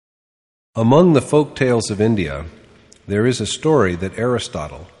Among the folk tales of India, there is a story that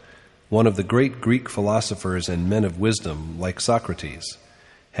Aristotle, one of the great Greek philosophers and men of wisdom like Socrates,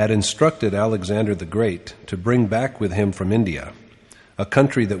 had instructed Alexander the Great to bring back with him from India, a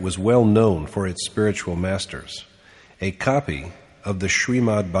country that was well known for its spiritual masters, a copy of the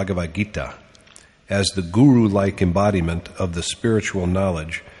Shreemad Bhagavad Geeta as the guru-like embodiment of the spiritual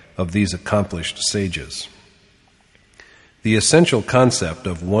knowledge of these accomplished sages. The essential concept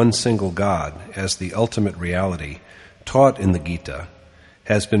of one single God as the ultimate reality taught in the Gita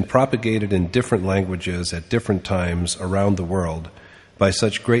has been propagated in different languages at different times around the world by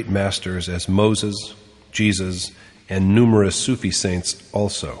such great masters as Moses, Jesus, and numerous Sufi saints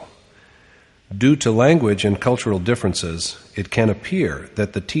also. Due to language and cultural differences, it can appear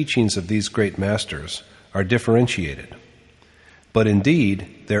that the teachings of these great masters are differentiated. But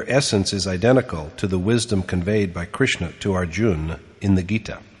indeed, their essence is identical to the wisdom conveyed by Krishna to Arjun in the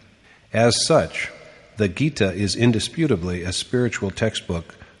Gita. As such, the Gita is indisputably a spiritual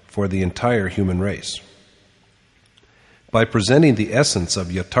textbook for the entire human race. By presenting the essence of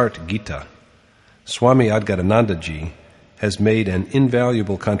Yatharth Gita, Swami Adgadanandaji has made an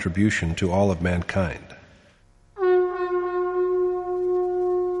invaluable contribution to all of mankind.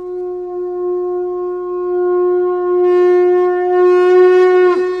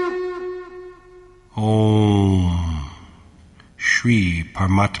 Om Shri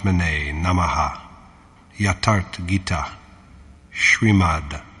Paramatmane Namaha. Yatharth Gita,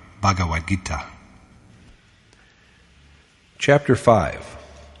 Shreemad Bhagwad Gita. Chapter 5.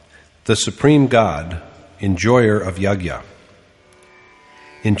 The Supreme God, Enjoyer of Yagya.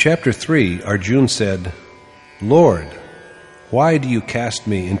 In Chapter 3, Arjun said, "Lord, why do you cast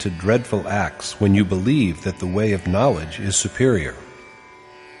me into dreadful acts when you believe that the way of knowledge is superior?"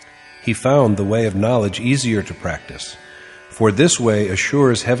 He found the way of knowledge easier to practice, for this way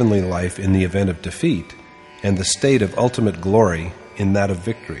assures heavenly life in the event of defeat and the state of ultimate glory in that of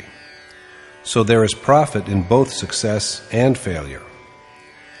victory. So there is profit in both success and failure.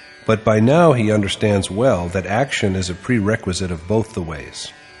 But by now he understands well that action is a prerequisite of both the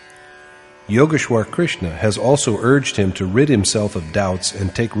ways. Yogeshwar Krishna has also urged him to rid himself of doubts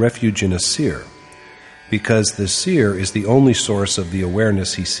and take refuge in a seer, because the seer is the only source of the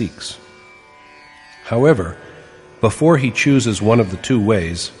awareness he seeks. However, before he chooses one of the two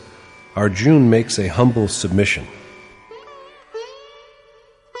ways, Arjun makes a humble submission.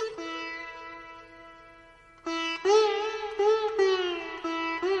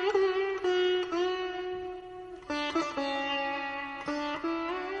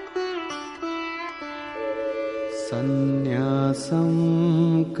 Sannyasam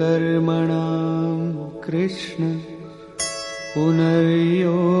karmanam Krishna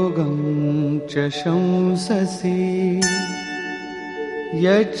punaryogam cha shamsasi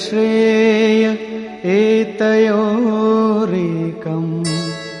yachreya etayorekam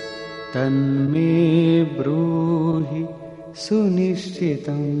tanme bruhi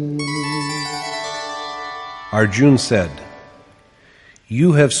sunishchitam. Arjun said,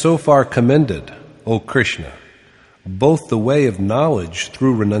 "You have so far commended, O Krishna, both the way of knowledge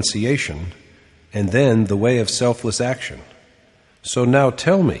through renunciation and then the way of selfless action. So now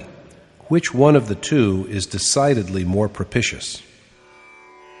tell me, which one of the two is decidedly more propitious?"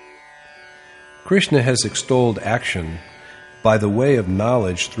 Krishna has extolled action by the way of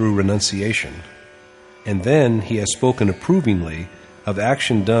knowledge through renunciation, and then he has spoken approvingly of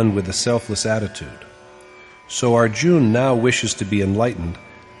action done with a selfless attitude. So Arjun now wishes to be enlightened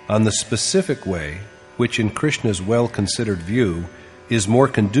on the specific way which in Krishna's well-considered view is more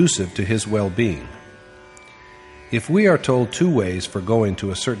conducive to his well-being. If we are told two ways for going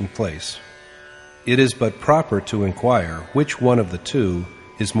to a certain place, it is but proper to inquire which one of the two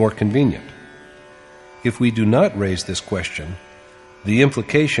is more convenient. If we do not raise this question, the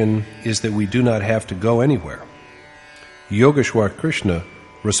implication is that we do not have to go anywhere. Yogeshwar Krishna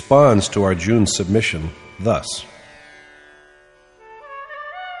responds to Arjun's submission thus.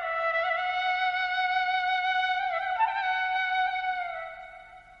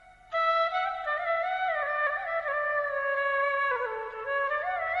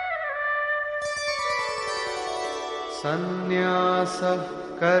 Sannyasa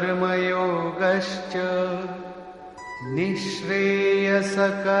karma yogascha nishreyasa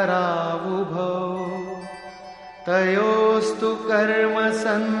karavubhav tayostu karma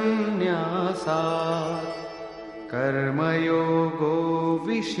sannyasat karma yogo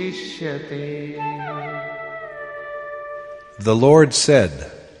vishishyate. The Lord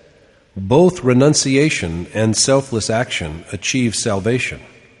said, "Both renunciation and selfless action achieve salvation,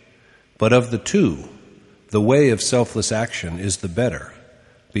 but of the two, the way of selfless action is the better,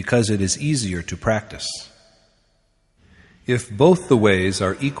 because it is easier to practice. If both the ways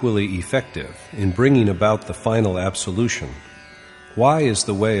are equally effective in bringing about the final absolution, why is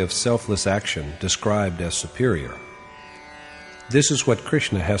the way of selfless action described as superior? This is what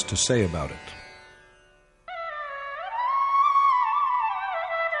Krishna has to say about it.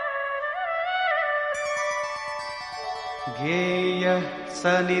 Gyeyah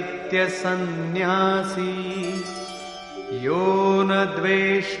sanitya sannyasi yo na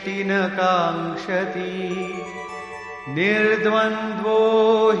dveshti na kankshati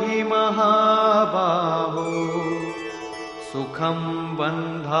nirdvandvo hi mahabaho sukham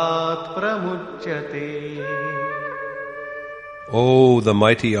bandhat pramuchyate. O the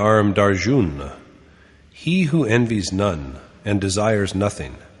mighty-armed Arjun, he who envies none and desires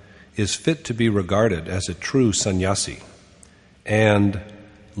nothing is fit to be regarded as a true sannyasi, and,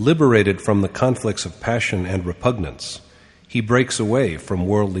 liberated from the conflicts of passion and repugnance, he breaks away from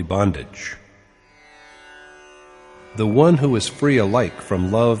worldly bondage. The one who is free alike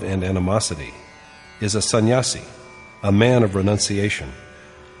from love and animosity is a sannyasi, a man of renunciation,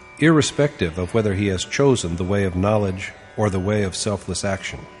 irrespective of whether he has chosen the way of knowledge or the way of selfless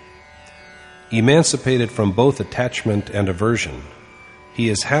action. Emancipated from both attachment and aversion, he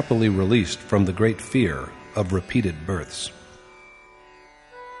is happily released from the great fear of repeated births.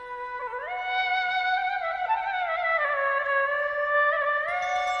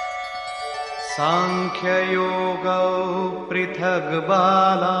 Sankhya yoga prithag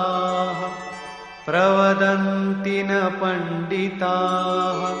bala pravadanti na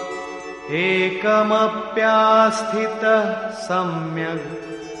pandita ekamapyasthita samyak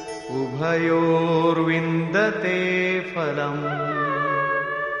ubhayor vindate phalam.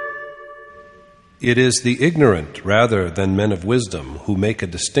 It is the ignorant rather than men of wisdom who make a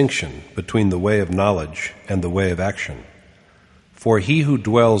distinction between the way of knowledge and the way of action. For he who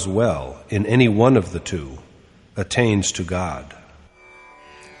dwells well in any one of the two attains to God.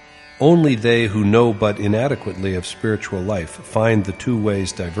 Only they who know but inadequately of spiritual life find the two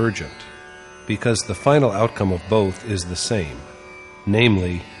ways divergent, because the final outcome of both is the same,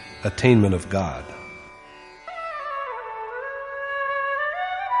 namely, attainment of God.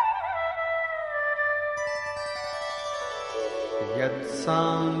 Yat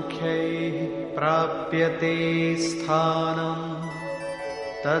sankhyaih prapyate sthanam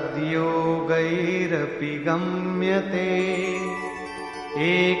tad yogairapi gamyate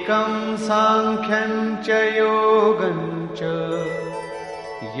ekam sankhyan cha yogam cha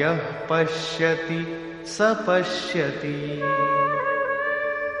yah pashyati sa pashyati.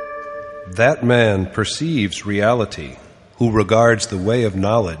 That man perceives reality who regards the way of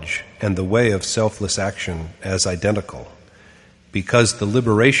knowledge and the way of selfless action as identical, because the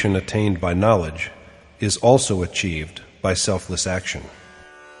liberation attained by knowledge is also achieved by selfless action.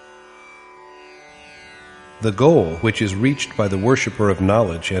 The goal which is reached by the worshipper of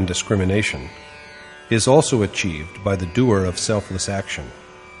knowledge and discrimination is also achieved by the doer of selfless action.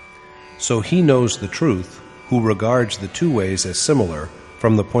 So he knows the truth who regards the two ways as similar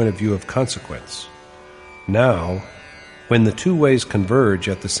from the point of view of consequence. Now, when the two ways converge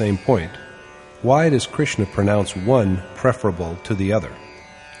at the same point, why does Krishna pronounce one preferable to the other?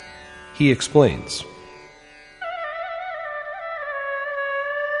 He explains,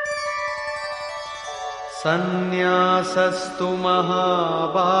 Sannyasastu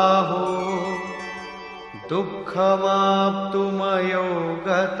mahabaho dukkhamaptumayo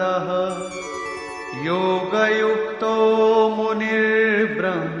gatah yoga yukto munir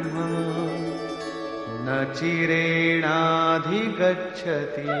brahma na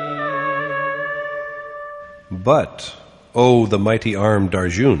chirenadhigacchati. But, O the mighty-armed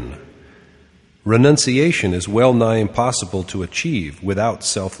Arjun, renunciation is well nigh impossible to achieve without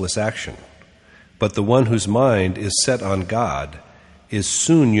selfless action. But the one whose mind is set on God is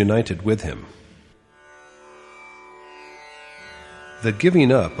soon united with Him. The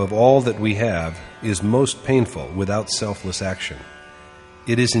giving up of all that we have is most painful without selfless action.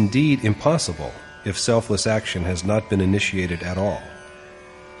 It is indeed impossible if selfless action has not been initiated at all.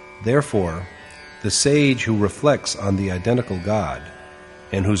 Therefore, the sage who reflects on the identical God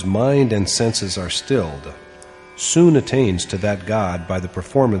and whose mind and senses are stilled soon attains to that God by the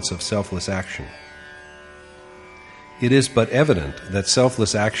performance of selfless action. It is but evident that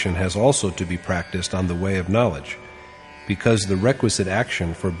selfless action has also to be practiced on the way of knowledge, because the requisite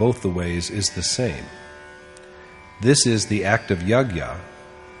action for both the ways is the same. This is the act of Yagya,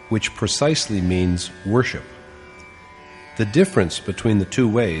 which precisely means worship. The difference between the two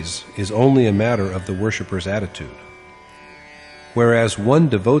ways is only a matter of the worshipper's attitude. whereas one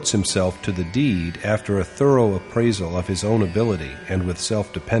devotes himself to the deed after a thorough appraisal of his own ability and with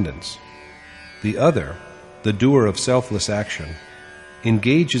self-dependence. The other, the doer of selfless action,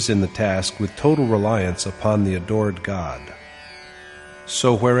 engages in the task with total reliance upon the adored God.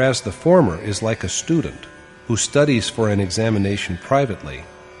 So whereas the former is like a student who studies for an examination privately,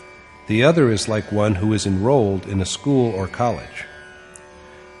 the other is like one who is enrolled in a school or college.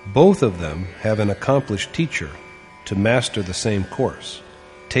 Both of them have an accomplished teacher to master the same course,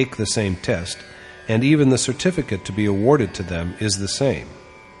 take the same test, and even the certificate to be awarded to them is the same.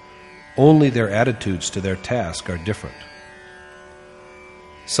 Only their attitudes to their task are different.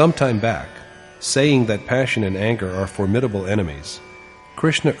 Some time back, saying that passion and anger are formidable enemies,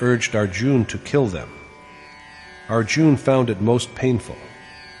 Krishna urged Arjun to kill them. Arjun found it most painful.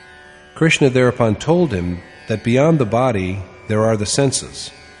 Krishna thereupon told him that beyond the body there are the senses,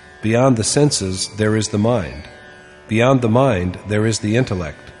 beyond the senses there is the mind, beyond the mind there is the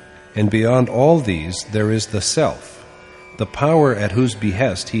intellect, and beyond all these there is the self, the power at whose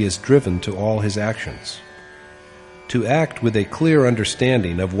behest he is driven to all his actions. To act with a clear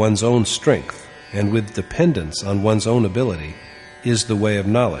understanding of one's own strength and with dependence on one's own ability is the way of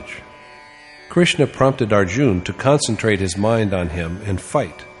knowledge. Krishna prompted Arjun to concentrate his mind on him and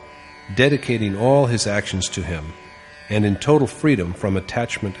fight, dedicating all his actions to him, and in total freedom from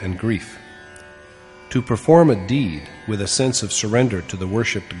attachment and grief. To perform a deed with a sense of surrender to the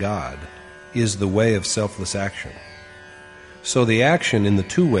worshipped God is the way of selfless action. So the action in the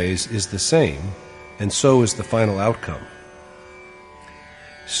two ways is the same, and so is the final outcome.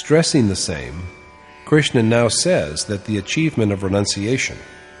 Stressing the same, Krishna now says that the achievement of renunciation,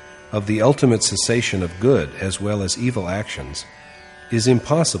 of the ultimate cessation of good as well as evil actions, is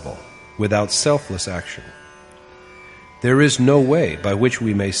impossible without selfless action. There is no way by which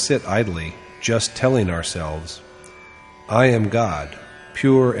we may sit idly just telling ourselves, "I am God,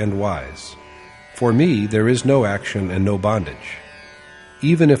 pure and wise. For me there is no action and no bondage.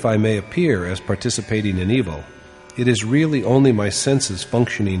 Even if I may appear as participating in evil, it is really only my senses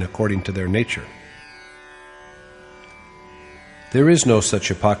functioning according to their nature." There is no such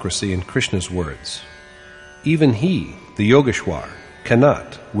hypocrisy in Krishna's words. Even he, the Yogeshwar,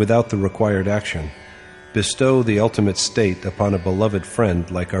 cannot, without the required action, bestow the ultimate state upon a beloved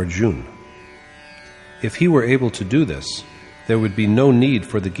friend like Arjun. If he were able to do this, there would be no need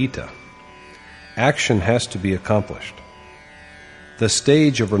for the Geeta. Action has to be accomplished. The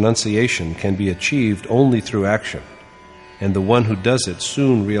stage of renunciation can be achieved only through action, and the one who does it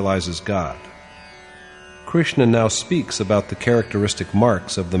soon realizes God. Krishna now speaks about the characteristic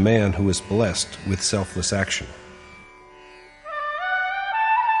marks of the man who is blessed with selfless action.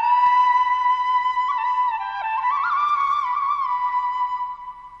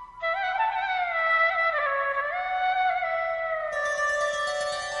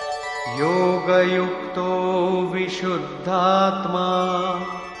 Yoga-yukto vishuddhatma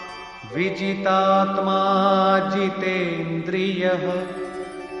vijitatma jitendriyah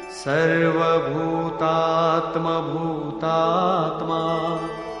sarvabhutatma bhutatma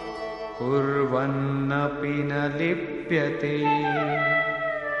kurvannapi na lipyate.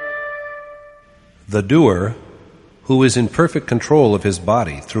 The doer, who is in perfect control of his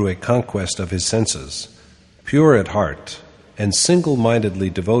body through a conquest of his senses, pure at heart, and single-mindedly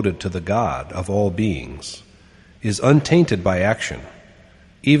devoted to the God of all beings, is untainted by action,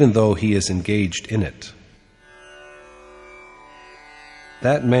 even though he is engaged in it.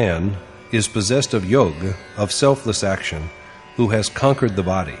 That man is possessed of yoga, of selfless action, who has conquered the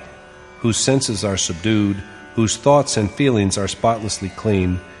body, whose senses are subdued, whose thoughts and feelings are spotlessly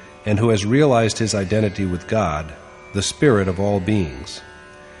clean, and who has realized his identity with God, the Spirit of all beings.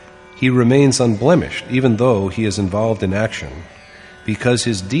 He remains unblemished even though he is involved in action, because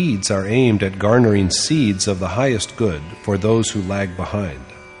his deeds are aimed at garnering seeds of the highest good for those who lag behind.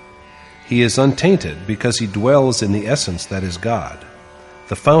 He is untainted because he dwells in the essence that is God,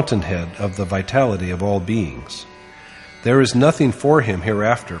 the fountainhead of the vitality of all beings. There is nothing for him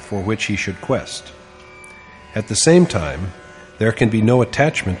hereafter for which he should quest. At the same time, there can be no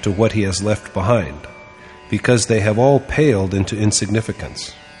attachment to what he has left behind, because they have all paled into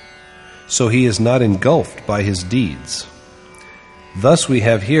insignificance. So he is not engulfed by his deeds. Thus we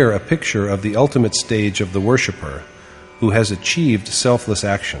have here a picture of the ultimate stage of the worshipper who has achieved selfless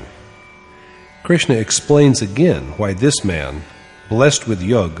action. Krishna explains again why this man, blessed with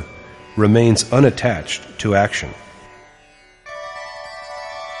yoga, remains unattached to action.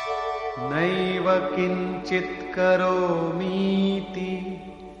 Naiva kinchit karomiti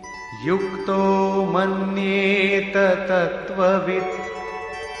yukto manyeta tattvavit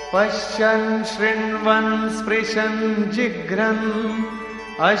Pashyan shrinvan sprishan jigran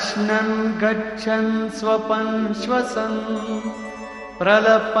ashnan gachan swapan shvasan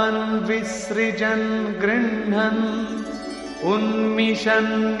pralapan visrijan grinhan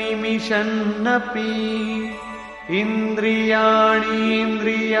unmishan nimishan napi indriyani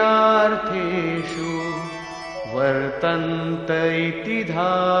indriyartheshu vartanta iti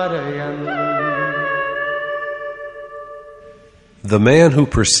dharayan. The man who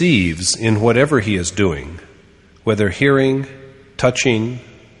perceives in whatever he is doing, whether hearing, touching,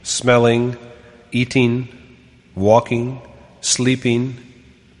 smelling, eating, walking, sleeping,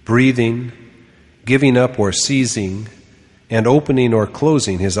 breathing, giving up or seizing, and opening or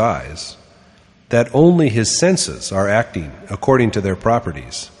closing his eyes, that only his senses are acting according to their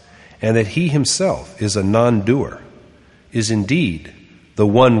properties, and that he himself is a non-doer, is indeed the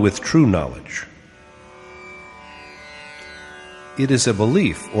one with true knowledge. It is a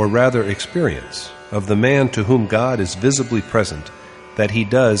belief, or rather experience, of the man to whom God is visibly present that he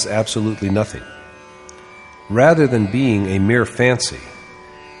does absolutely nothing. Rather than being a mere fancy,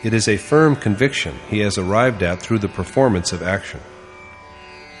 it is a firm conviction he has arrived at through the performance of action.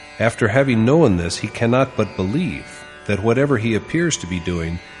 After having known this, he cannot but believe that whatever he appears to be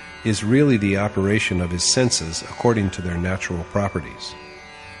doing is really the operation of his senses according to their natural properties.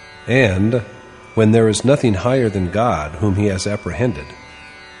 And when there is nothing higher than God whom he has apprehended,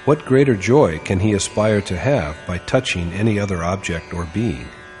 what greater joy can he aspire to have by touching any other object or being?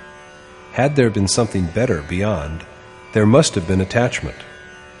 Had there been something better beyond, there must have been attachment.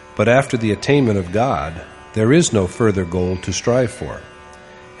 But after the attainment of God, there is no further goal to strive for,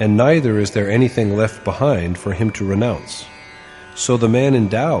 and neither is there anything left behind for him to renounce. So the man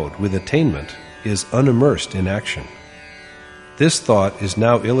endowed with attainment is unimmersed in action. This thought is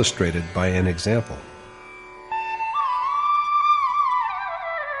now illustrated by an example.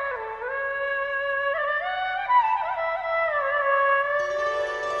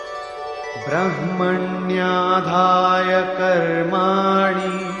 Brahmanyadhaya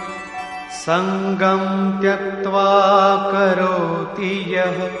karmani sangam tyaktva karoti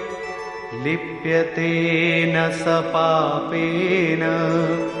yah lipyate na sapapena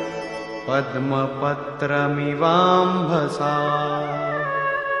padmapatramivambhasa.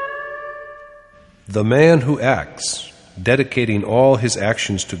 The man who acts, dedicating all his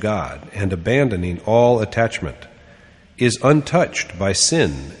actions to God and abandoning all attachment, is untouched by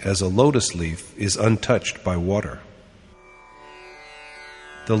sin as a lotus leaf is untouched by water.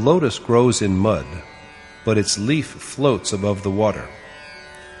 The lotus grows in mud, but its leaf floats above the water.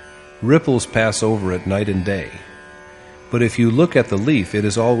 Ripples pass over it night and day, but if you look at the leaf, it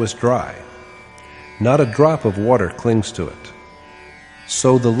is always dry. Not a drop of water clings to it.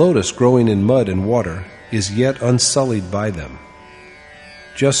 So the lotus growing in mud and water is yet unsullied by them.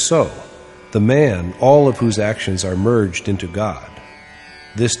 Just so, the man, all of whose actions are merged into God,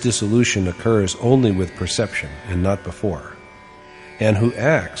 this dissolution occurs only with perception and not before, and who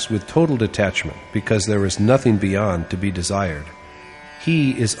acts with total detachment because there is nothing beyond to be desired,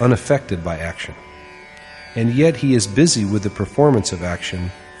 he is unaffected by action. And yet he is busy with the performance of action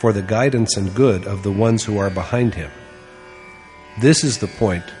for the guidance and good of the ones who are behind him. This is the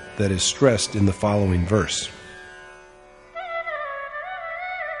point that is stressed in the following verse.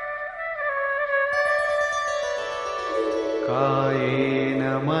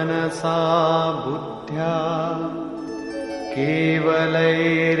 Kayena manasa buddhya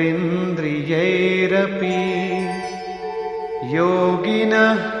kevalairindriyairapi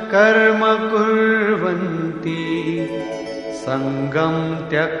Yoginah karma kurvanti sangam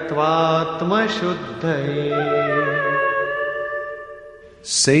tyaktvatma shuddhaye.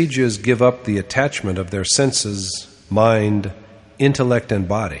 Sages give up the attachment of their senses, mind, intellect, and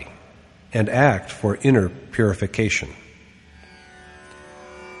body, and act for inner purification.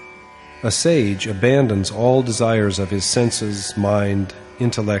 A sage abandons all desires of his senses, mind,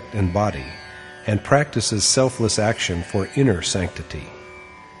 intellect, and body, and practices selfless action for inner sanctity.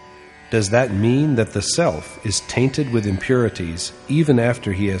 Does that mean that the self is tainted with impurities even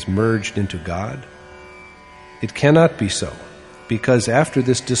after he has merged into God? It cannot be so, because after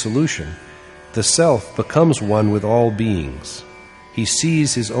this dissolution, the self becomes one with all beings. He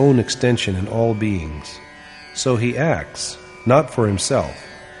sees his own extension in all beings. So he acts, not for himself,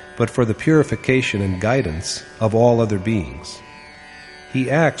 but for the purification and guidance of all other beings. He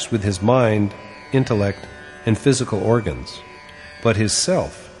acts with his mind, intellect, and physical organs, but his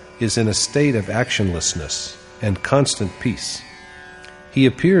self is in a state of actionlessness and constant peace. He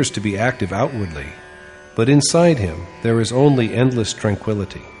appears to be active outwardly, but inside him there is only endless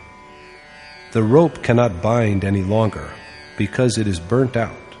tranquility. The rope cannot bind any longer because it is burnt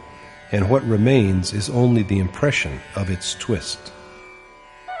out, and what remains is only the impression of its twist.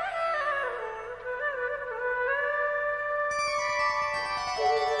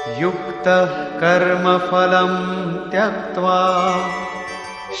 Yuktah karma phalam tyaktva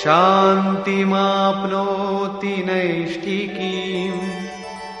shantimapnoti naishtikim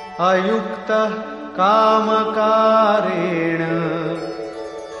ayuktah kamakarena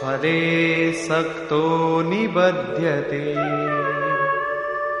phale sakto nibadhyate.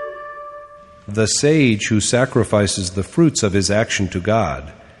 The sage who sacrifices the fruits of his action to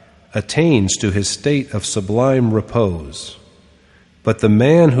God attains to his state of sublime repose. But the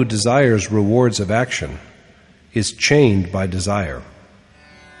man who desires rewards of action is chained by desire.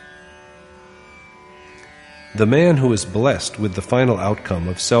 The man who is blessed with the final outcome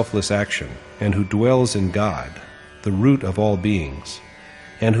of selfless action and who dwells in God, the root of all beings,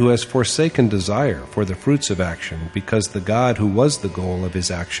 and who has forsaken desire for the fruits of action because the God who was the goal of his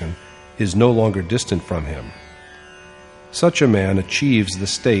action is no longer distant from him. Such a man achieves the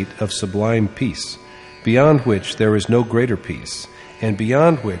state of sublime peace, beyond which there is no greater peace, and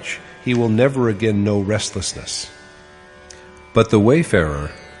beyond which he will never again know restlessness. But the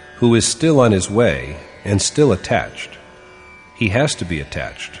wayfarer, who is still on his way and still attached, he has to be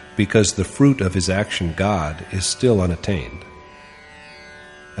attached because the fruit of his action, God, is still unattained.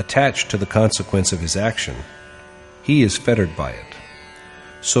 Attached to the consequence of his action, he is fettered by it.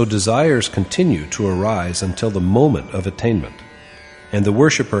 So desires continue to arise until the moment of attainment, and the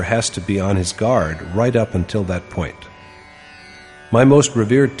worshipper has to be on his guard right up until that point. My most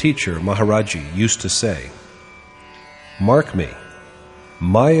revered teacher, Maharaji, used to say, "Mark me,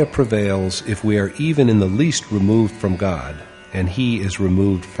 Maya prevails if we are even in the least removed from God, and He is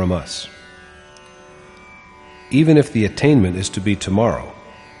removed from us. Even if the attainment is to be tomorrow,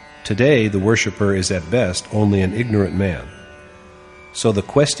 today the worshipper is at best only an ignorant man. So the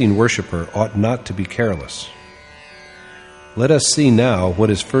questing worshipper ought not to be careless." Let us see now what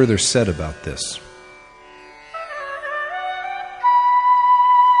is further said about this.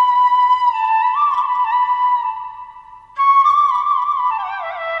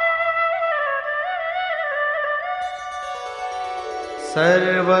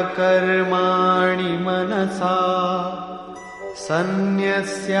 सर्वकर्माणि मनसा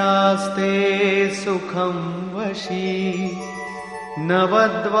सन्न्यस्यास्ते सुखं वशी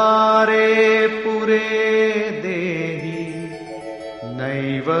नवद्वारे पुरे देहि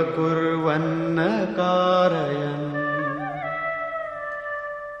नैव कुर्वन्न कारयन्.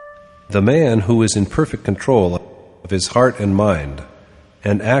 The man who is in perfect control of his heart and mind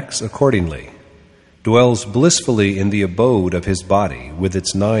and acts accordingly dwells blissfully in the abode of his body with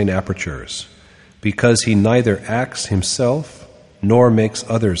its 9 apertures, because he neither acts himself nor makes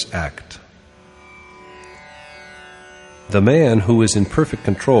others act. The man who is in perfect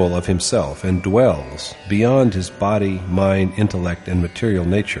control of himself and dwells beyond his body, mind, intellect, and material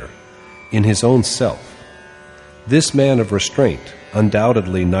nature, in his own self, this man of restraint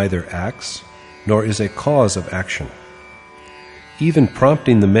undoubtedly neither acts nor is a cause of action. Even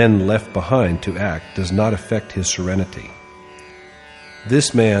prompting the men left behind to act does not affect his serenity.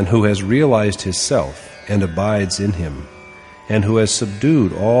 This man who has realized his self and abides in him, and who has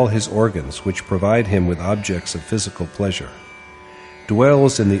subdued all his organs which provide him with objects of physical pleasure,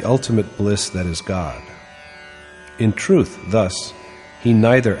 dwells in the ultimate bliss that is God. In truth, thus, he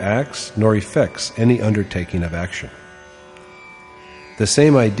neither acts nor effects any undertaking of action. The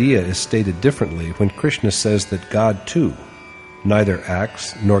same idea is stated differently when Krishna says that God, too, neither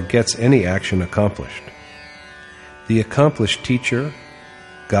acts nor gets any action accomplished. The accomplished teacher,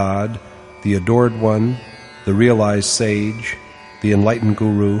 God, the adored one, the realized sage, the enlightened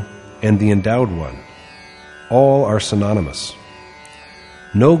guru, and the endowed one, all are synonymous.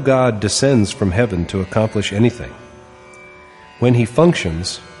 No God descends from heaven to accomplish anything. When he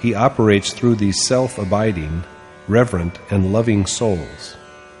functions, he operates through these self-abiding, reverent, and loving souls.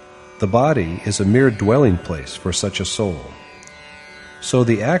 The body is a mere dwelling place for such a soul. So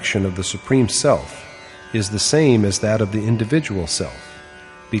the action of the Supreme Self is the same as that of the individual self,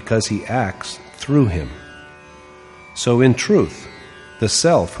 because he acts through him. So in truth, the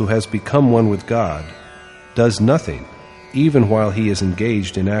self who has become one with God does nothing, even while he is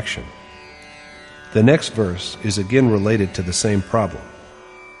engaged in action. The next verse is again related to the same problem.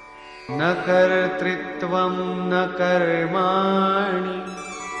 Na kartritvam na karmani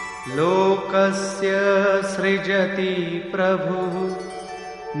lokasya srijati prabhu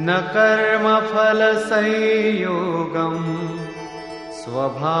na karma phala sanyogam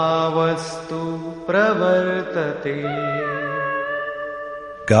svabhavastu pravartate.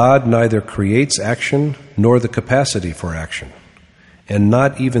 God neither creates action nor the capacity for action, and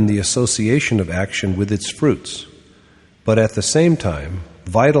not even the association of action with its fruits, but at the same time,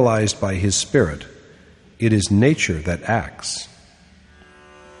 vitalized by his spirit, it is nature that acts.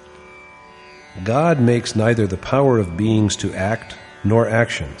 God makes neither the power of beings to act nor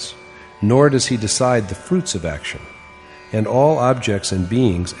actions, nor does he decide the fruits of action, and all objects and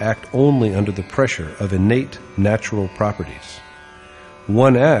beings act only under the pressure of innate natural properties.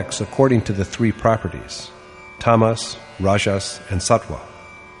 One acts according to the three properties, tamas, rajas, and sattva.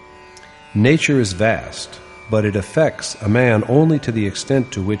 Nature is vast, but it affects a man only to the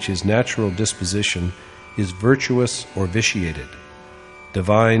extent to which his natural disposition is virtuous or vitiated,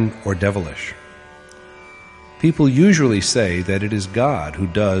 divine or devilish. People usually say that it is God who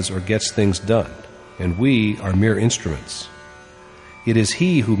does or gets things done, and we are mere instruments. It is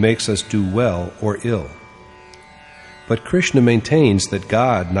He who makes us do well or ill. But Krishna maintains that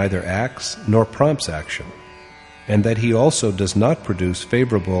God neither acts nor prompts action, and that He also does not produce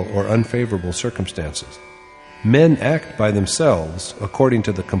favorable or unfavorable circumstances. Men act by themselves according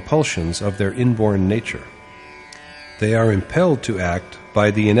to the compulsions of their inborn nature. They are impelled to act by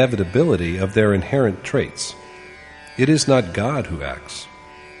the inevitability of their inherent traits. It is not God who acts.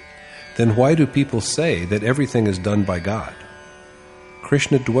 Then why do people say that everything is done by God?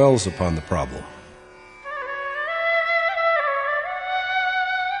 Krishna dwells upon the problem.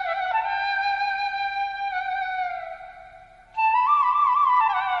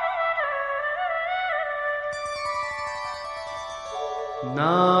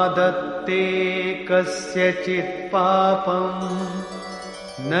 नादत्ते कस्यचित् पापं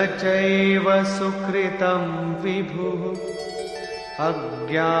न चैव सुकृतं विभुः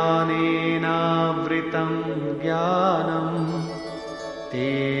अज्ञानेनावृतं ज्ञानं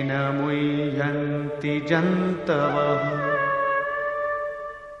तेन मुह्यन्ति जन्तवः.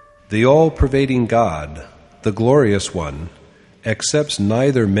 The all-pervading God, the glorious one, accepts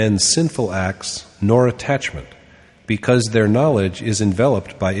neither men's sinful acts nor attachment, because their knowledge is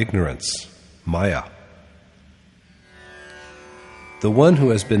enveloped by ignorance, maya. The one who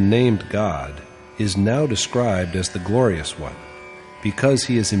has been named God is now described as the glorious one, because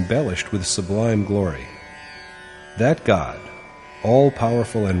he is embellished with sublime glory. That God,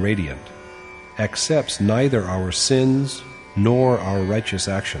 all-powerful and radiant, accepts neither our sins nor our righteous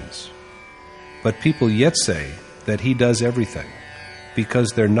actions. But people yet say that he does everything, because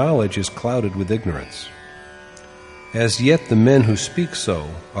their knowledge is clouded with ignorance. As yet the men who speak so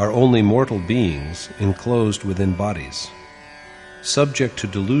are only mortal beings enclosed within bodies. Subject to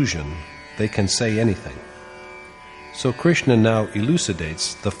delusion, they can say anything. So Krishna now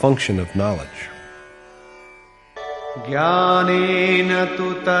elucidates the function of knowledge. Jnanena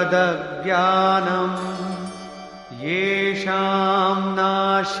tu tadajnanam yesham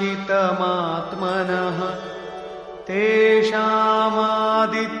nashitamatmanah tesham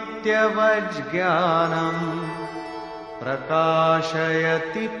adityavajjnanam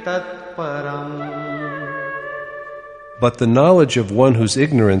prakashayati tatparam. But the knowledge of one whose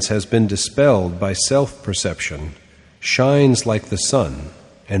ignorance has been dispelled by self-perception shines like the sun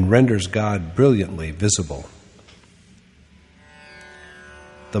and renders God brilliantly visible.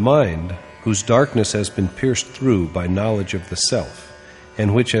 The mind, whose darkness has been pierced through by knowledge of the self,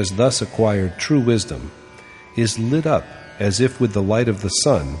 and which has thus acquired true wisdom, is lit up as if with the light of the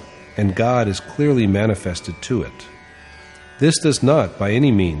sun, and God is clearly manifested to it. This does not by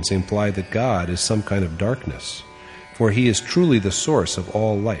any means imply that God is some kind of darkness, for He is truly the source of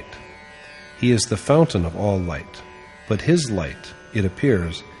all light. He is the fountain of all light, but His light, it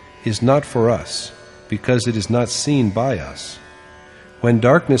appears, is not for us, because it is not seen by us. When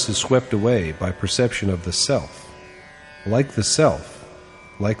darkness is swept away by perception of the self, like the sun,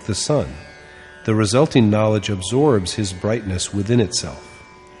 the resulting knowledge absorbs His brightness within itself.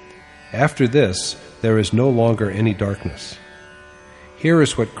 After this, there is no longer any darkness. Here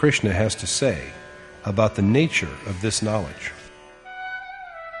is what Krishna has to say about the nature of this knowledge.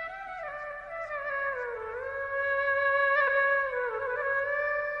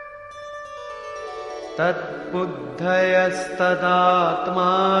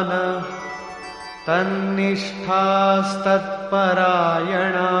 Tat-buddhayastad-atmanah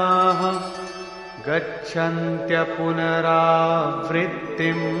tannishthastad-parayanah gacchantya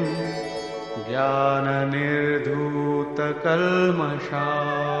punaravrittim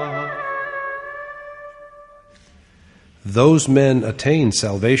jnana-nirdhuta-kalmashah. Those men attain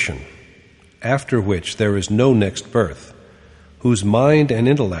salvation, after which there is no next birth, whose mind and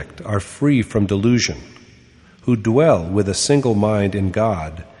intellect are free from delusion, who dwell with a single mind in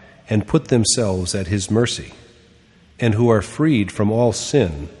God and put themselves at His mercy, and who are freed from all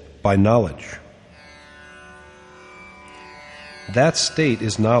sin by knowledge. That state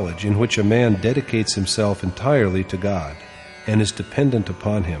is knowledge in which a man dedicates himself entirely to God and is dependent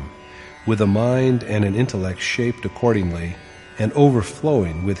upon Him, with a mind and an intellect shaped accordingly and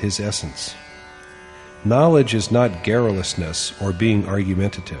overflowing with His essence. Knowledge is not garrulousness or being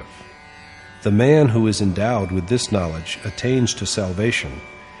argumentative. The man who is endowed with this knowledge attains to salvation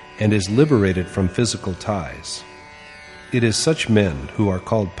and is liberated from physical ties. It is such men who are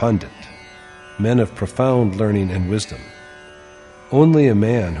called Pandit, men of profound learning and wisdom. Only a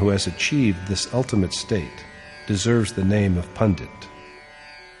man who has achieved this ultimate state deserves the name of Pandit.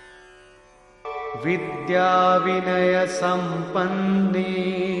 Vidya Vinaya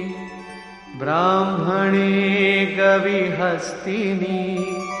Sampanni Brahmane Gavihastini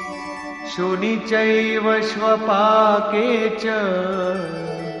Shuni Chaiva Shvapake Cha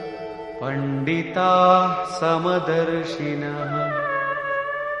Pandita Samadarshina.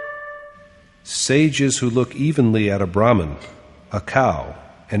 Sages who look evenly at a Brahmin, a cow,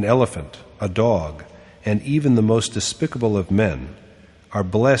 an elephant, a dog, and even the most despicable of men are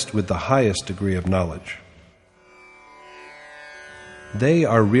blessed with the highest degree of knowledge. They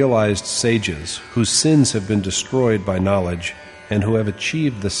are realized sages whose sins have been destroyed by knowledge and who have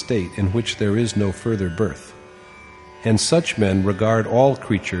achieved the state in which there is no further birth. And such men regard all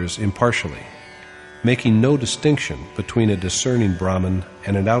creatures impartially, making no distinction between a discerning Brahmin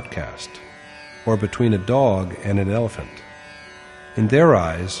and an outcast, or between a dog and an elephant. In their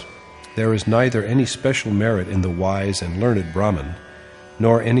eyes, there is neither any special merit in the wise and learned Brahmin,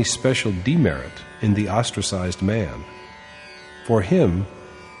 nor any special demerit in the ostracized man. For him,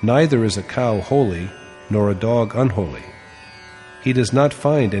 neither is a cow holy nor a dog unholy. He does not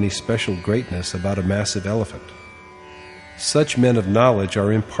find any special greatness about a massive elephant. Such men of knowledge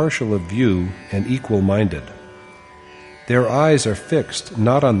are impartial of view and equal-minded. Their eyes are fixed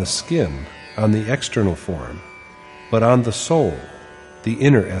not on the skin, on the external form, but on the soul, the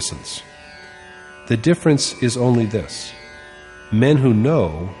inner essence. The difference is only this: men who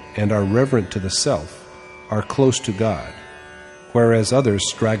know and are reverent to the self are close to God, whereas others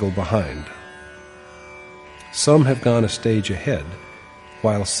straggle behind. Some have gone a stage ahead,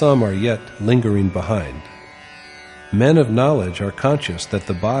 while some are yet lingering behind. Men of knowledge are conscious that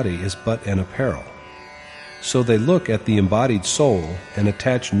the body is but an apparel, so they look at the embodied soul and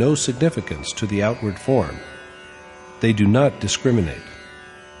attach no significance to the outward form. They do not discriminate.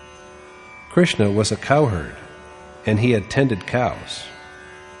 Krishna was a cowherd, and he had tended cows,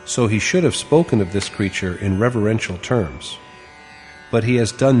 so he should have spoken of this creature in reverential terms. But he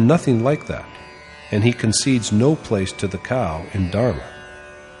has done nothing like that, and he concedes no place to the cow in Dharma.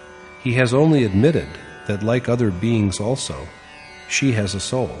 He has only admitted that, like other beings also, she has a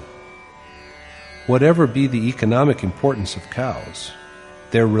soul. Whatever be the economic importance of cows,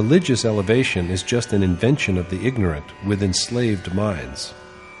 their religious elevation is just an invention of the ignorant with enslaved minds.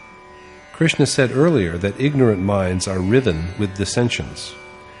 Krishna said earlier that ignorant minds are riven with dissensions,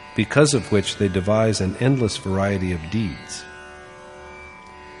 because of which they devise an endless variety of deeds.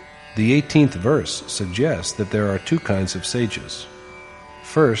 The 18th verse suggests that there are two kinds of sages.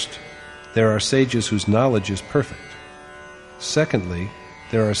 First, there are sages whose knowledge is perfect. Secondly,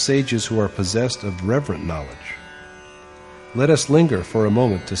 there are sages who are possessed of reverent knowledge. Let us linger for a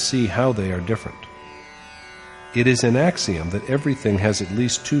moment to see how they are different. It is an axiom that everything has at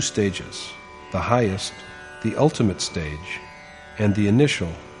least two stages: the highest, the ultimate stage, and the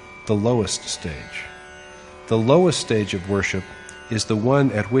initial, the lowest stage. The lowest stage of worship is the one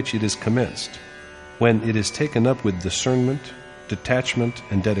at which it is commenced, when it is taken up with discernment, detachment,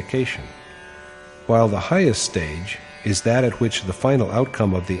 and dedication, while the highest stage is that at which the final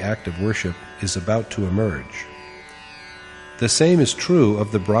outcome of the act of worship is about to emerge. The same is true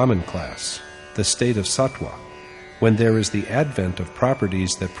of the Brahmin class, the state of sattva, when there is the advent of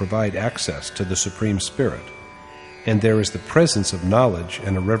properties that provide access to the Supreme Spirit, and there is the presence of knowledge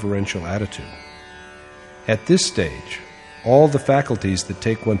and a reverential attitude. At this stage, all the faculties that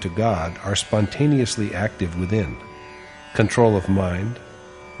take one to God are spontaneously active within: control of mind,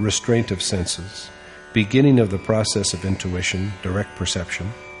 restraint of senses, beginning of the process of intuition, direct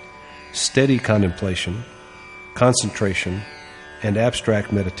perception, steady contemplation, concentration, and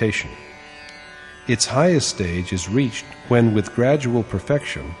abstract meditation. Its highest stage is reached when, with gradual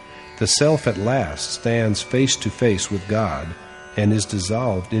perfection, the self at last stands face to face with God and is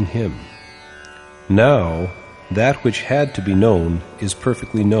dissolved in Him. Now, that which had to be known is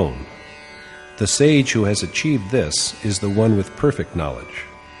perfectly known. The sage who has achieved this is the one with perfect knowledge.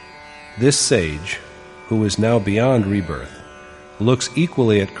 This sage, who is now beyond rebirth, looks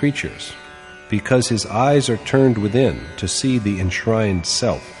equally at creatures, because his eyes are turned within to see the enshrined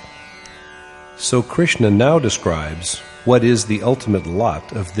self. So Krishna now describes what is the ultimate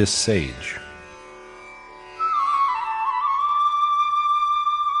lot of this sage.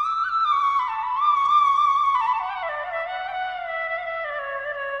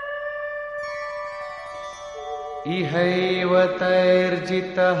 इहैव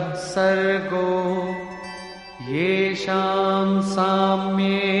तैर्जितः सर्गो येषां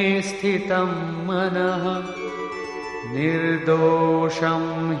साम्ये स्थितं मनः निर्दोषं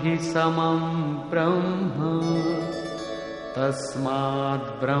हि समं ब्रह्म तस्माद्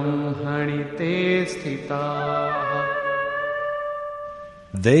ब्रह्मणि ते स्थिताः.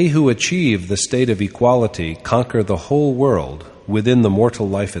 They who achieve the state of equality conquer the whole world within the mortal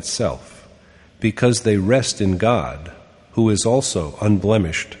life itself, because they rest in God, who is also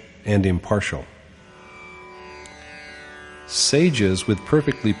unblemished and impartial. Sages with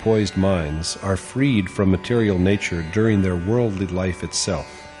perfectly poised minds are freed from material nature during their worldly life itself.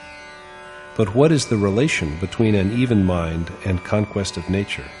 But what is the relation between an even mind and conquest of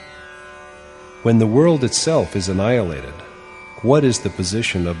nature? When the world itself is annihilated, what is the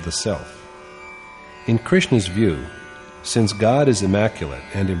position of the self? In Krishna's view, since God is immaculate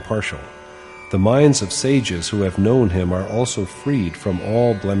and impartial, the minds of sages who have known him are also freed from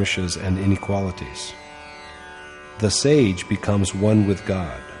all blemishes and inequalities. The sage becomes one with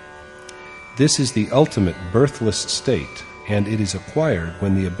God. This is the ultimate birthless state, and it is acquired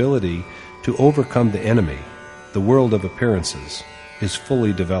when the ability to overcome the enemy, the world of appearances, is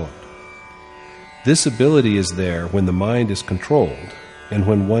fully developed. This ability is there when the mind is controlled and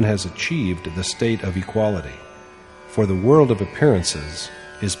when one has achieved the state of equality, for the world of appearances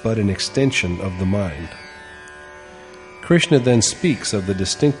is but an extension of the mind. Krishna then speaks of the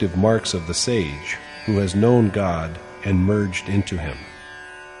distinctive marks of the sage who has known God and merged into him.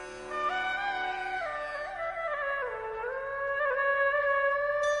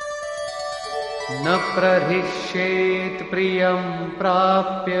 न प्रहिष्येत् प्रियं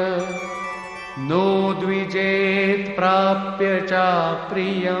प्राप्य no द्विजेत् प्राप्य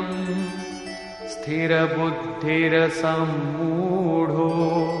चाप्रियं स्थिरबुद्धिरसम्मूढो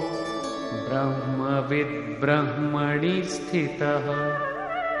ब्रह्मविद् ब्रह्मणि स्थितः.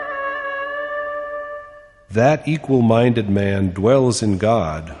 That equal-minded man dwells in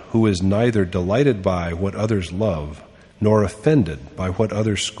God who is neither delighted by what others love nor offended by what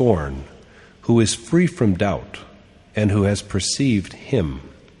others scorn, who is free from doubt and who has perceived him.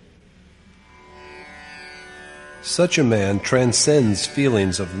 Such a man transcends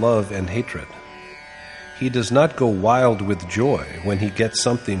feelings of love and hatred. He does not go wild with joy when he gets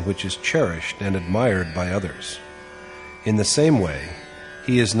something which is cherished and admired by others. In the same way,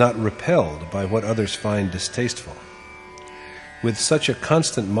 he is not repelled by what others find distasteful. With such a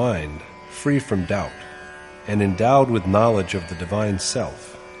constant mind, free from doubt, and endowed with knowledge of the divine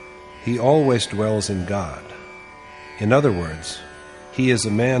self, he always dwells in God. In other words, he is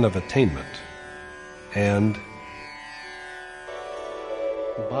a man of attainment, and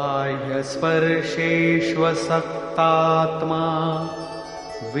बाह्यस्पर्शेष्वसक्तात्मा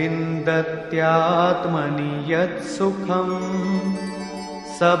विन्दत्यात्मनि यत् सुखम्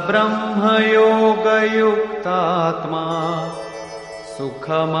स ब्रह्मयोगयुक्तात्मा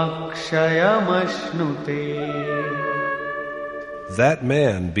सुखमक्षयमश्नुते. That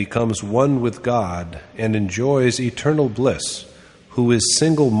man becomes one with God and enjoys eternal bliss, who is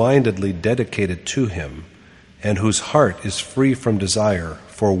single-mindedly dedicated to him, and whose heart is free from desire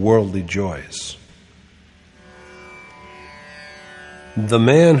for worldly joys. The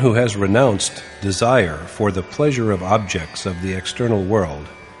man who has renounced desire for the pleasure of objects of the external world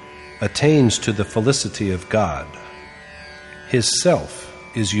attains to the felicity of God. His self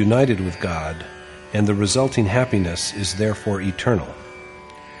is united with God, and the resulting happiness is therefore eternal.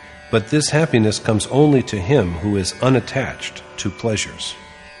 But this happiness comes only to him who is unattached to pleasures.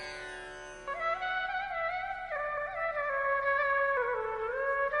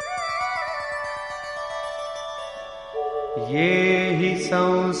 ये हि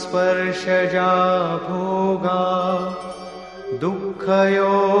संस्पर्शजा भोगा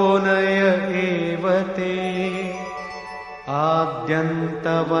दुःखयोनय एव ते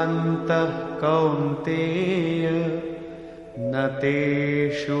आद्यन्तवन्तः कौन्तेय न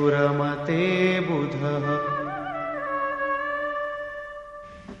तेषु रमते बुधः.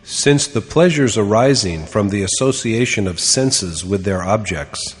 Since the pleasures arising from the association of senses with their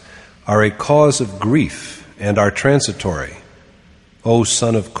objects are a cause of grief and are transitory, O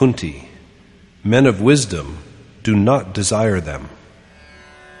son of Kunti, men of wisdom do not desire them.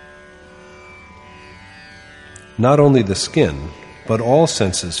 Not only the skin, but all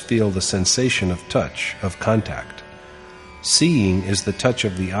senses feel the sensation of touch, of contact. Seeing is the touch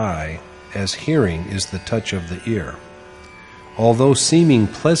of the eye, as hearing is the touch of the ear. although seeming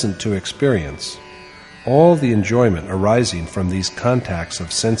pleasant to experience, all the enjoyment arising from these contacts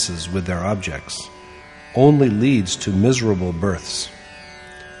of senses with their objects only leads to miserable births.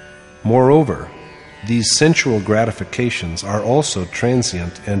 Moreover, these sensual gratifications are also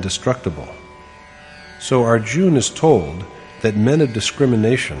transient and destructible. So Arjun is told that men of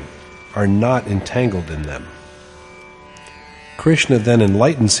discrimination are not entangled in them. Krishna then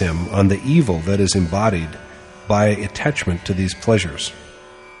enlightens him on the evil that is embodied by attachment to these pleasures.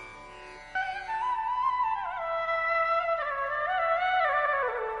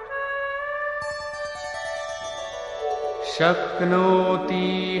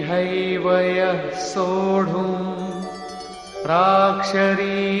 Shaknoti haivaya sodhum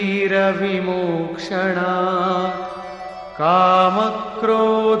praksharira vimokshana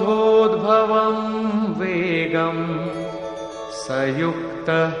kamakrodhodbhavam vegam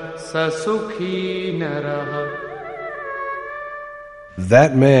sayukta sasukhi naraha.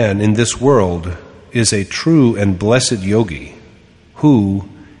 That man in this world is a true and blessed yogi who,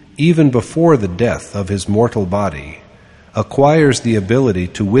 even before the death of his mortal body, acquires the ability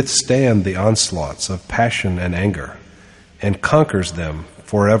to withstand the onslaughts of passion and anger and conquers them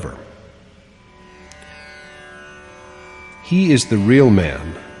forever. He is the real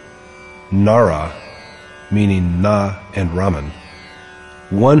man, Nara, meaning Na and Raman,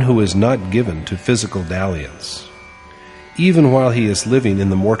 one who is not given to physical dalliance. Even while he is living in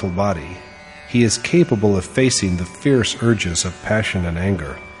the mortal body, he is capable of facing the fierce urges of passion and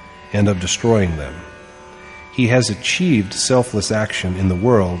anger and of destroying them. He has achieved selfless action in the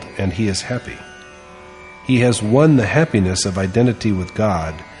world, and he is happy. He has won the happiness of identity with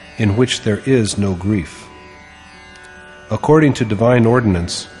God, in which there is no grief. According to divine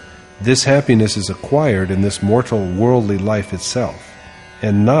ordinance, this happiness is acquired in this mortal worldly life itself,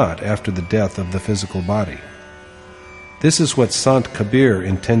 and not after the death of the physical body. This is what Sant Kabir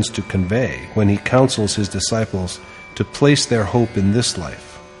intends to convey when he counsels his disciples to place their hope in this life.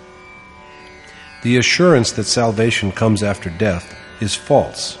 The assurance that salvation comes after death is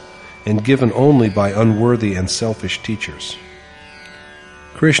false and given only by unworthy and selfish teachers.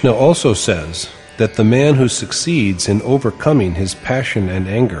 Krishna also says that the man who succeeds in overcoming his passion and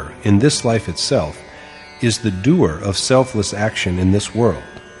anger in this life itself is the doer of selfless action in this world,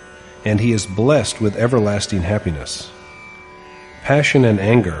 and he is blessed with everlasting happiness. Passion and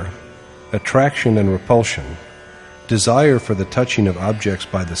anger, attraction and repulsion, desire for the touching of objects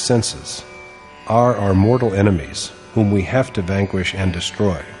by the senses, are our mortal enemies, whom we have to vanquish and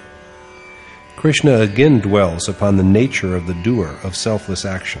destroy. Krishna again dwells upon the nature of the doer of selfless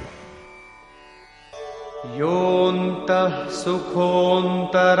action. Yontah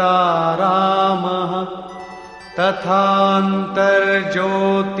sukhontararamah tathantar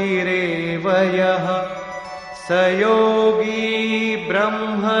jyotirevayah sayogi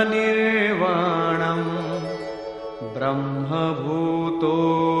brahma nirvanam brahma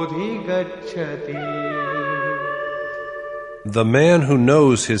bhutodhigacchati. The man who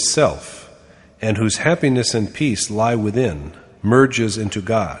knows his self and whose happiness and peace lie within merges into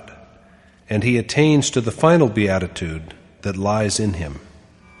God, and he attains to the final beatitude that lies in him.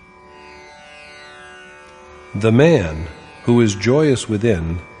 The man who is joyous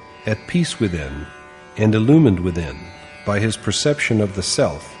within, at peace within, and illumined within by his perception of the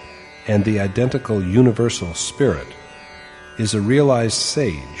self and the identical universal spirit is a realized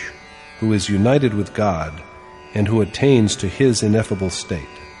sage who is united with God and who attains to his ineffable state.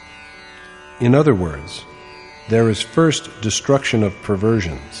 In other words, there is first destruction of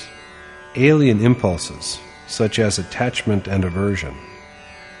perversions, alien impulses such as attachment and aversion,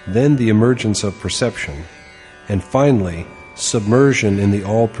 then the emergence of perception, and finally submersion in the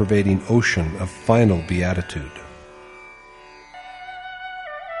all-pervading ocean of final beatitude.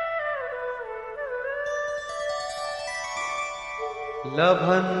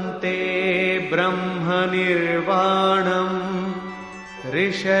 Labhante brahma nirvanam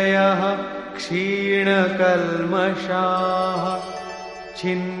rishayah kshina kalmashah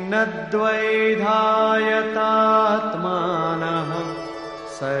chinnadvaidhayatatmanah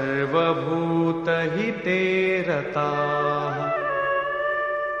sarvabhutahite ratah.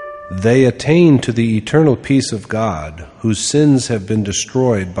 They attain to the eternal peace of God, whose sins have been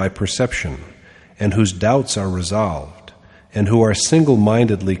destroyed by perception, and whose doubts are resolved, and who are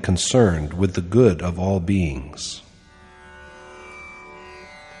single-mindedly concerned with the good of all beings.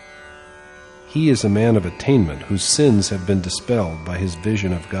 He is a man of attainment whose sins have been dispelled by his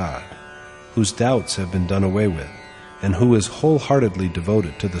vision of God, whose doubts have been done away with, and who is wholeheartedly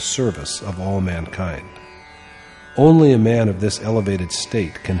devoted to the service of all mankind. Only a man of this elevated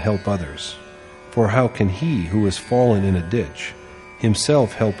state can help others, For how can he who has fallen in a ditch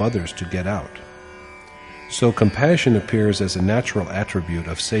himself help others to get out? So compassion appears as a natural attribute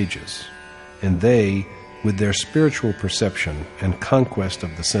of sages, and they, with their spiritual perception and conquest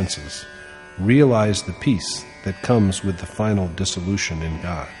of the senses, realize the peace that comes with the final dissolution in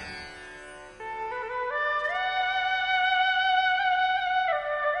God.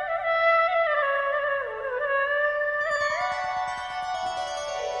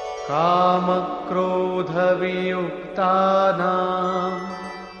 कामक्रोधवियुक्तानां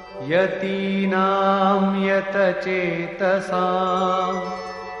यतीनां यतचेतसाम्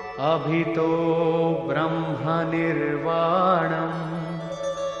अभितो ब्रह्मनिर्वाणं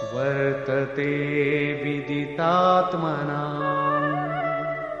वर्तते विदितात्मनाम्.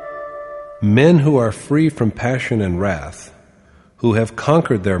 Men who are free from passion and wrath, who have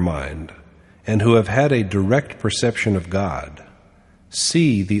conquered their mind, and who have had a direct perception of God,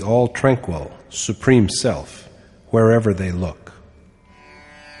 see the all-tranquil, supreme self wherever they look.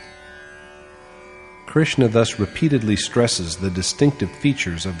 Krishna thus repeatedly stresses the distinctive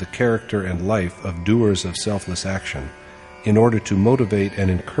features of the character and life of doers of selfless action in order to motivate and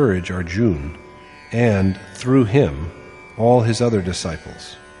encourage Arjun and, through him, all his other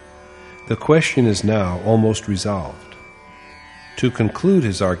disciples. The question is now almost resolved. To conclude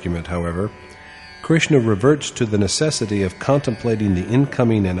his argument, however, Krishna reverts to the necessity of contemplating the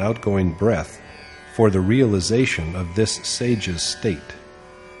incoming and outgoing breath for the realization of this sage's state.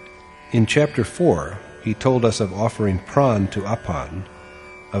 In chapter 4, he told us of offering pran to apan,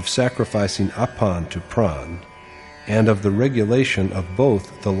 of sacrificing apan to pran, and of the regulation of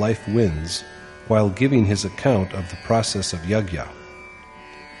both the life winds while giving his account of the process of Yagya.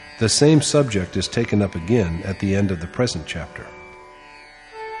 The same subject is taken up again at the end of the present chapter.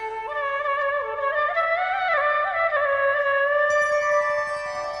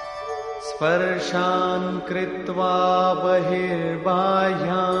 स्पर्शान् कृत्वा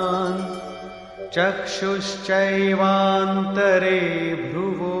बहिर्बाह्यान् चक्षुश्चैवान्तरे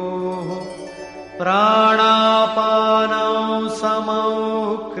भ्रुवोः प्राणापानौ समौ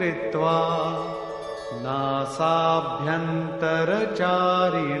कृत्वा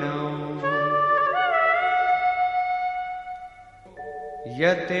नासाभ्यन्तरचारिणौ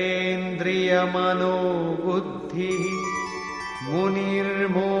यतेन्द्रियमनोबुद्धिः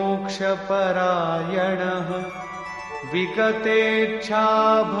मुनिर्मोक्षपरायणः विगतेच्छाभयक्रोधो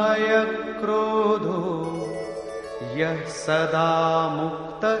यः सदा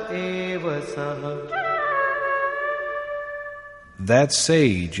मुक्त एव सः. That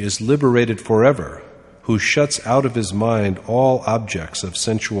sage is liberated forever, who shuts out of his mind all objects of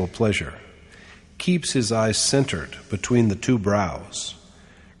sensual pleasure, keeps his eyes centered between the two brows,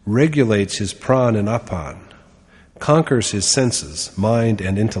 regulates his pran and apan, conquers his senses, mind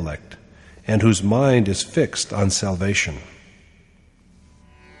and intellect, and whose mind is fixed on salvation.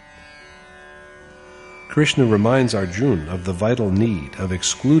 Krishna reminds Arjun of the vital need of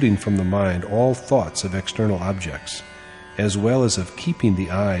excluding from the mind all thoughts of external objects, as well as of keeping the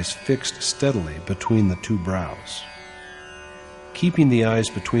eyes fixed steadily between the two brows. Keeping the eyes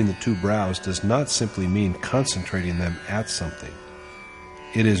between the two brows does not simply mean concentrating them at something.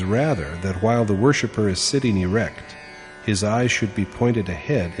 It is rather that while the worshipper is sitting erect, his eyes should be pointed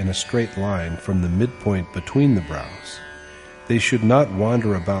ahead in a straight line from the midpoint between the brows. They should not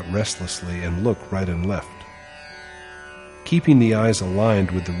wander about restlessly and look right and left. Keeping the eyes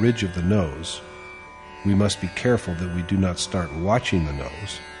aligned with the ridge of the nose, we must be careful that we do not start watching the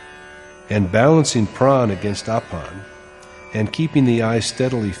nose, and balancing pran against apan, and keeping the eyes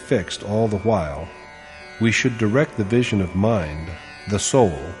steadily fixed all the while, we should direct the vision of mind, the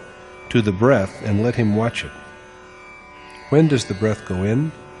soul, to the breath and let him watch it. When does the breath go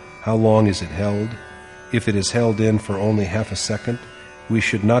in? How long is it held? If it is held in for only half a second, we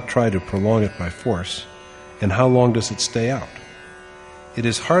should not try to prolong it by force. And how long does it stay out? It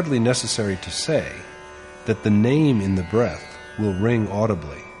is hardly necessary to say that the name in the breath will ring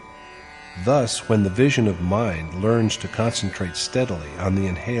audibly. Thus, when the vision of mind learns to concentrate steadily on the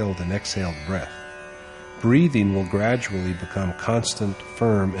inhaled and exhaled breath, breathing will gradually become constant,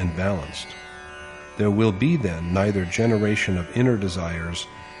 firm, and balanced. There will be then neither generation of inner desires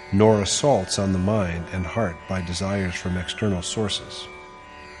nor assaults on the mind and heart by desires from external sources.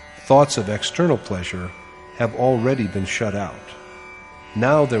 Thoughts of external pleasure have already been shut out.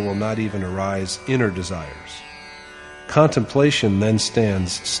 Now there will not even arise inner desires. Contemplation then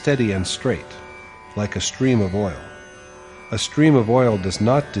stands steady and straight, like a stream of oil. A stream of oil does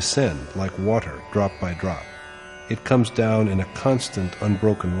not descend like water, drop by drop. It comes down in a constant,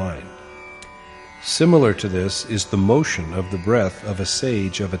 unbroken line. Similar to this is the motion of the breath of a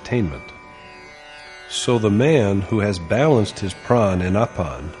sage of attainment. So the man who has balanced his pran and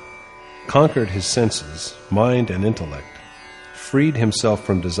apan, conquered his senses, mind and intellect, freed himself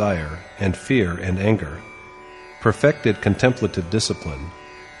from desire and fear and anger, perfected contemplative discipline,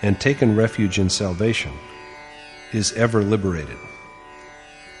 and taken refuge in salvation, is ever liberated.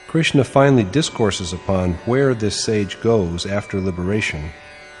 Krishna finally discourses upon where this sage goes after liberation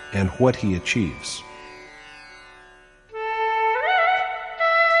and what he achieves.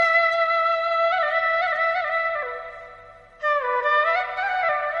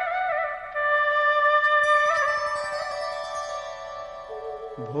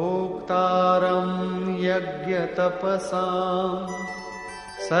 Bhoktaram Yagya tapasam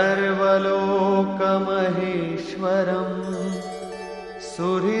Sarvaloka Maheshwaram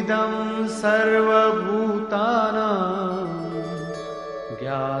Suhridam Sarvabhutanam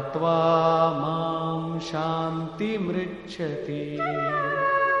Gyatva Mam Shanti Mrichati.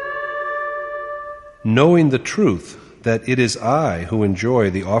 Knowing the truth that it is I who enjoy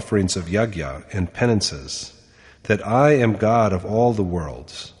the offerings of Yagya and penances, that I am God of all the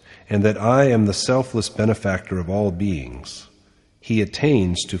worlds, and that I am the selfless benefactor of all beings, he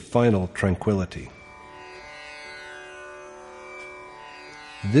attains to final tranquility.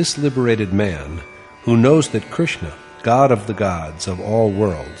 This liberated man, who knows that Krishna, God of the gods of all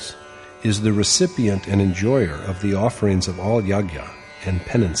worlds, is the recipient and enjoyer of the offerings of all yagya and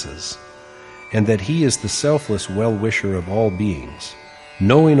penances, and that he is the selfless well-wisher of all beings,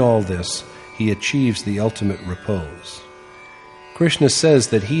 knowing all this, he achieves the ultimate repose. Krishna says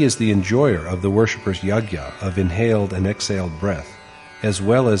that he is the enjoyer of the worshipper's yagya of inhaled and exhaled breath, as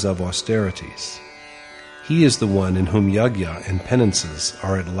well as of austerities. He is the one in whom yagya and penances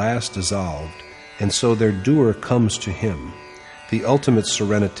are at last dissolved, and so their doer comes to him, the ultimate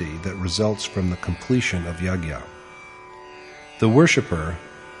serenity that results from the completion of yagya. The worshipper,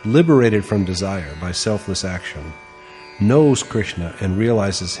 liberated from desire by selfless action, knows Krishna and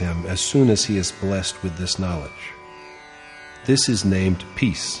realizes him as soon as he is blessed with this knowledge. This is named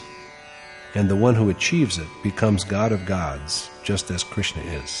peace, and the one who achieves it becomes God of gods, just as Krishna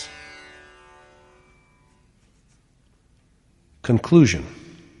is. Conclusion.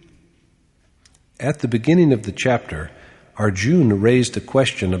 At the beginning of the chapter, Arjun raised a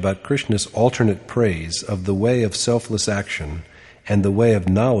question about Krishna's alternate praise of the way of selfless action and the way of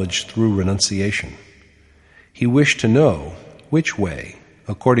knowledge through renunciation. He wished to know which way,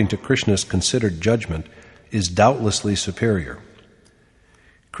 according to Krishna's considered judgment, is doubtlessly superior.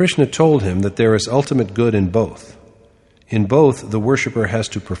 Krishna told him that there is ultimate good in both. In both, the worshipper has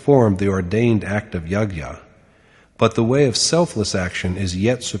to perform the ordained act of yagya, but the way of selfless action is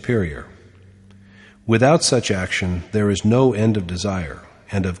yet superior. Without such action, there is no end of desire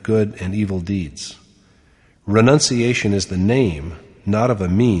and of good and evil deeds. Renunciation is the name, not of a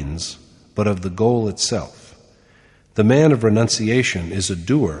means, but of the goal itself. The man of renunciation is a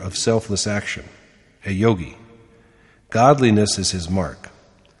doer of selfless action, a yogi. Godliness is his mark.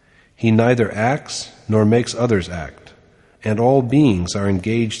 He neither acts nor makes others act, and all beings are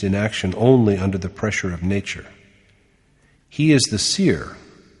engaged in action only under the pressure of nature. He is the seer,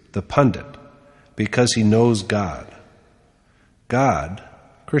 the pundit, because he knows God. God,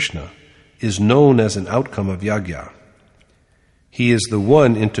 Krishna, is known as an outcome of yagya. He is the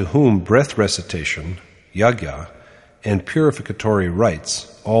one into whom breath recitation, yagya, and purificatory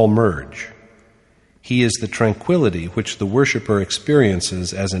rites all merge. He is the tranquility which the worshipper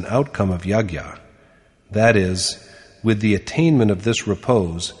experiences as an outcome of yagya. That is, with the attainment of this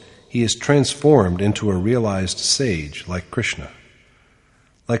repose, he is transformed into a realized sage like Krishna.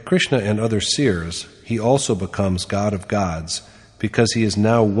 Like Krishna and other seers, he also becomes God of gods because he is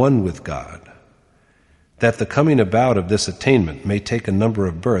now one with God. That the coming about of this attainment may take a number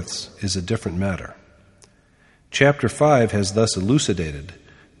of births is a different matter. Chapter 5 has thus elucidated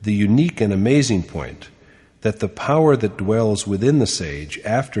the unique and amazing point that the power that dwells within the sage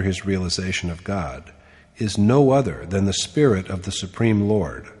after his realization of God is no other than the spirit of the Supreme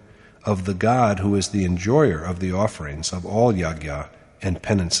Lord, of the God who is the enjoyer of the offerings of all yagya and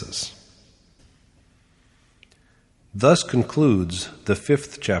penances. Thus concludes the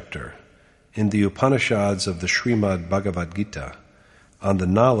 5th chapter in the Upanishads of the Shreemad Bhagavad Gita on the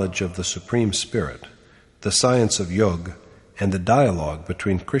knowledge of the Supreme Spirit, the science of yoga, and the dialogue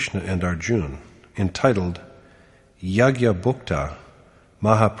between Krishna and Arjun, entitled Yagya Bhokta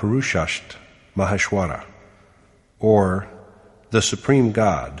Mahapurushasth Maheshwarah, or the Supreme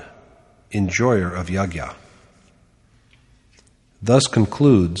God, enjoyer of Yagya. Thus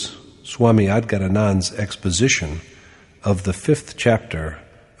concludes Swami Adgaranand's exposition of the 5th chapter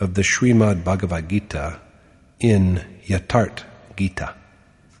of the Shreemad Bhagavad Gita in Yatharth Gita.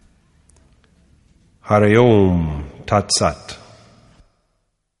 Hari Om Tat Sat.